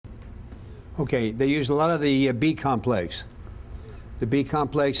Okay, they use a lot of the B complex. The B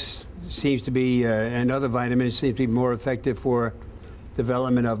complex seems to be, and other vitamins seem to be more effective for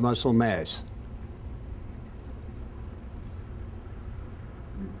development of muscle mass.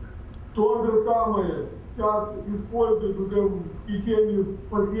 То же самое сейчас используют уже в течение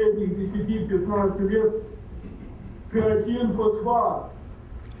последних 10-15 лет креатин, фосфат.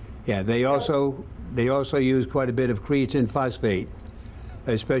 Yeah, they also use quite a bit of creatine phosphate,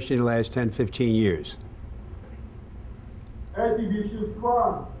 especially in the last 10-15 years. Эти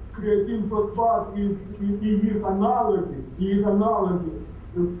вещества, креатин, фосфат и их аналоги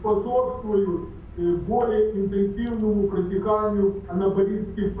способствуют более интенсивному протеканию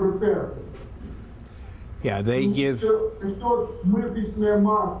анаболических процессов. Yeah, they give. Растет мышечная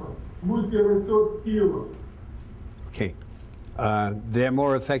масса, лучше растет сила. Okay, they're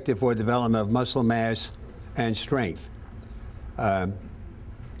more effective for development of muscle mass and strength.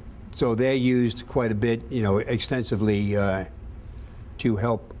 So they're used quite a bit, extensively to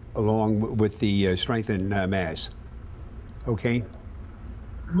help along with the strength and mass. Okay.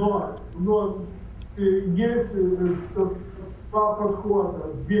 Но есть два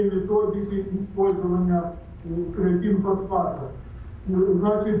подхода, две методики использования креатин-фосфата.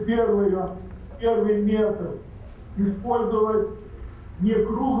 Значит, первый метод – использовать не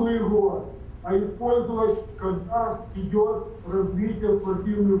круглый год, а использовать, когда идет развитие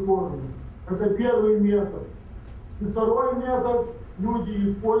спортивной формы. Это первый метод. И второй метод –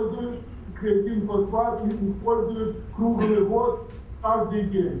 люди используют креатин-фосфат и используют круглый год каждый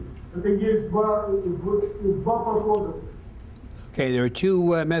день. Это есть два подхода. Okay, there are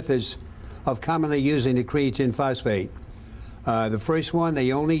two methods of commonly using the creatine phosphate. The first one,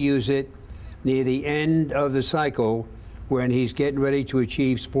 they only use it near the end of the cycle when he's getting ready to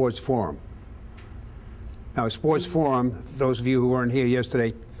achieve sports form. Now, sports form, those of you who weren't here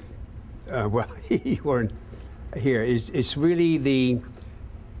yesterday, well, you weren't here, it's really the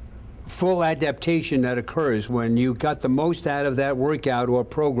full adaptation that occurs when you got the most out of that workout or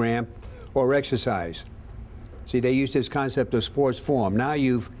program or exercise. See, they use this concept of sports form. Now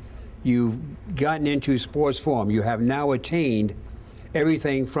you've gotten into sports form. You have now attained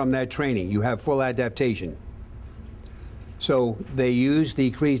everything from that training. You have full adaptation. So they use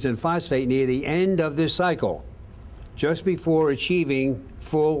the creatine phosphate near the end of this cycle, just before achieving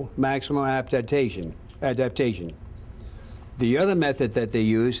full maximum adaptation. The other method that they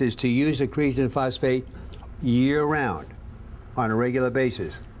use is to use the creatine phosphate year-round on a regular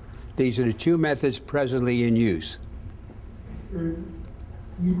basis. These are the two methods presently in use.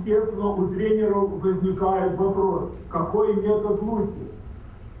 Естественно, у тренеров возникает вопрос, какой метод лучше?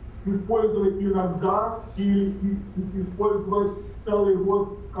 Использовать иногда или использовать целый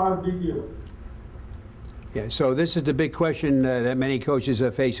год каждый день? Yeah, so this is the big question that many coaches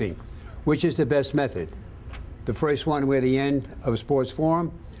are facing. Which is the best method? The first one where the end of sports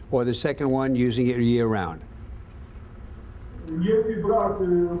form, or the second one using it year-round? Если брать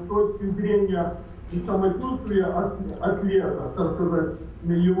с точки зрения самочувствия атлета, так сказать,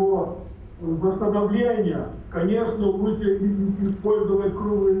 его восстановления, конечно, лучше использовать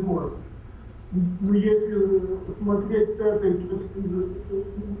круглый год. Но если смотреть с этой точки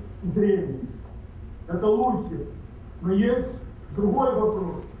зрения, это лучше. Но есть другой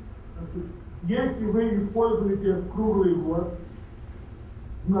вопрос. Если вы используете круглый год,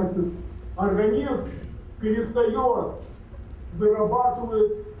 значит, организм перестает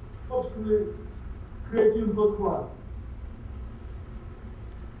вырабатывать собственный креатин-фосфат.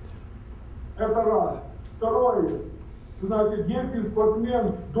 Это раз. Второе. Значит, если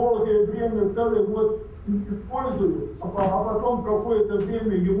спортсмен долгое время, целый год использует, а потом какое-то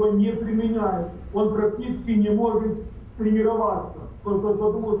время его не применяет, он практически не может тренироваться.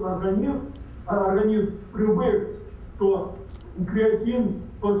 Потому что организм привык, что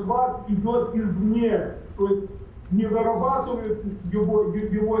креатин-фосфат идет извне, то есть не вырабатывает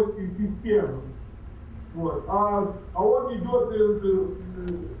его систему. Вот. А он идет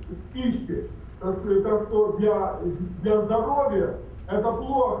из пищи. Так что для здоровья это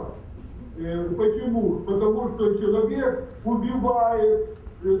плохо. Почему? Потому что человек убивает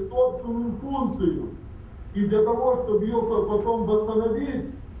собственную функцию. И для того, чтобы ее потом восстановить,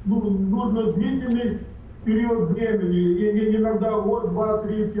 нужно длительный период времени, и иногда год, 2,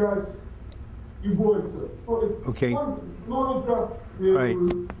 3, 5 и больше. Okay. Right.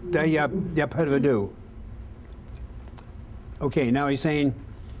 Okay, now he's saying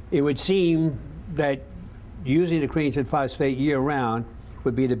it would seem that using the creatine phosphate year-round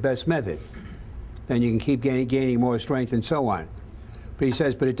would be the best method. Then you can keep gaining more strength and so on. But he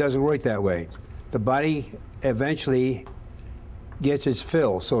says, but it doesn't work that way. The body eventually gets its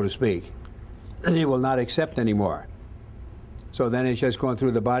fill, so to speak. they will not accept anymore. So then it's just going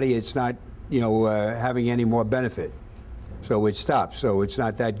through the body. It's not, having any more benefit. So it stops. So it's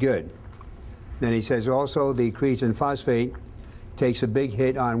not that good. Then he says also the creatine phosphate takes a big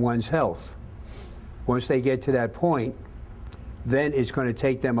hit on one's health. Once they get to that point, then it's going to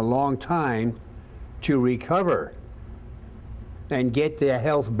take them a long time to recover and get their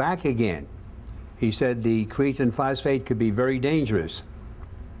health back again. He said the creatine phosphate could be very dangerous,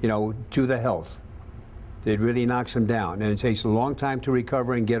 to the health. It really knocks them down, and it takes a long time to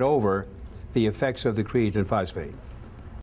recover and get over the effects of the creatine phosphate.